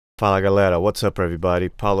Fala galera, what's up everybody,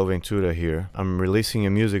 Paulo Ventura here. I'm releasing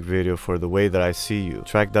a music video for The Way That I See You,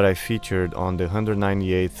 track that I featured on the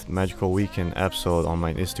 198th Magical Weekend episode on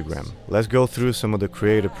my Instagram. Let's go through some of the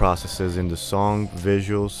creative processes in the song,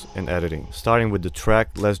 visuals, and editing. Starting with the track,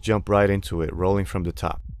 let's jump right into it, rolling from the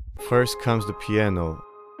top. First comes the piano.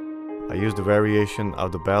 I used a variation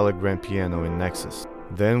of the ballad grand piano in Nexus.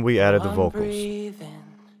 Then we added the vocals.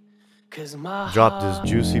 Dropped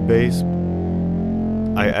this juicy bass.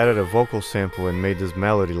 I added a vocal sample and made this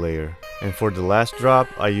melody layer. And for the last drop,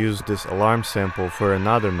 I used this alarm sample for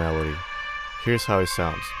another melody. Here's how it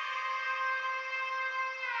sounds.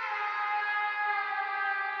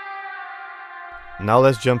 Now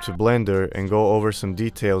let's jump to Blender and go over some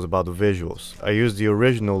details about the visuals. I used the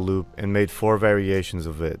original loop and made 4 variations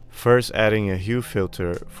of it. First, adding a hue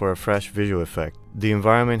filter for a fresh visual effect. The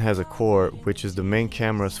environment has a core, which is the main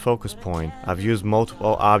camera's focus point. I've used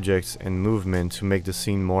multiple objects and movement to make the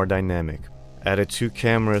scene more dynamic. Added 2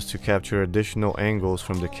 cameras to capture additional angles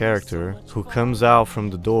from the character, who comes out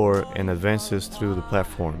from the door and advances through the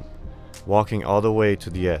platform, walking all the way to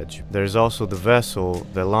the edge. There's also the vessel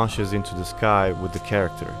that launches into the sky with the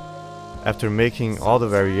character. After making all the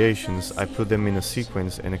variations, I put them in a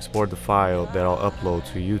sequence and export the file that I'll upload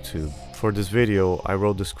to YouTube. For this video, I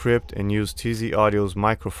wrote the script and used TZ Audio's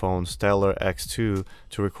microphone Stellar X2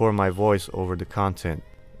 to record my voice over the content.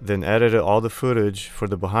 Then edited all the footage for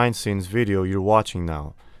the behind-scenes video you're watching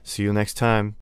now. See you next time!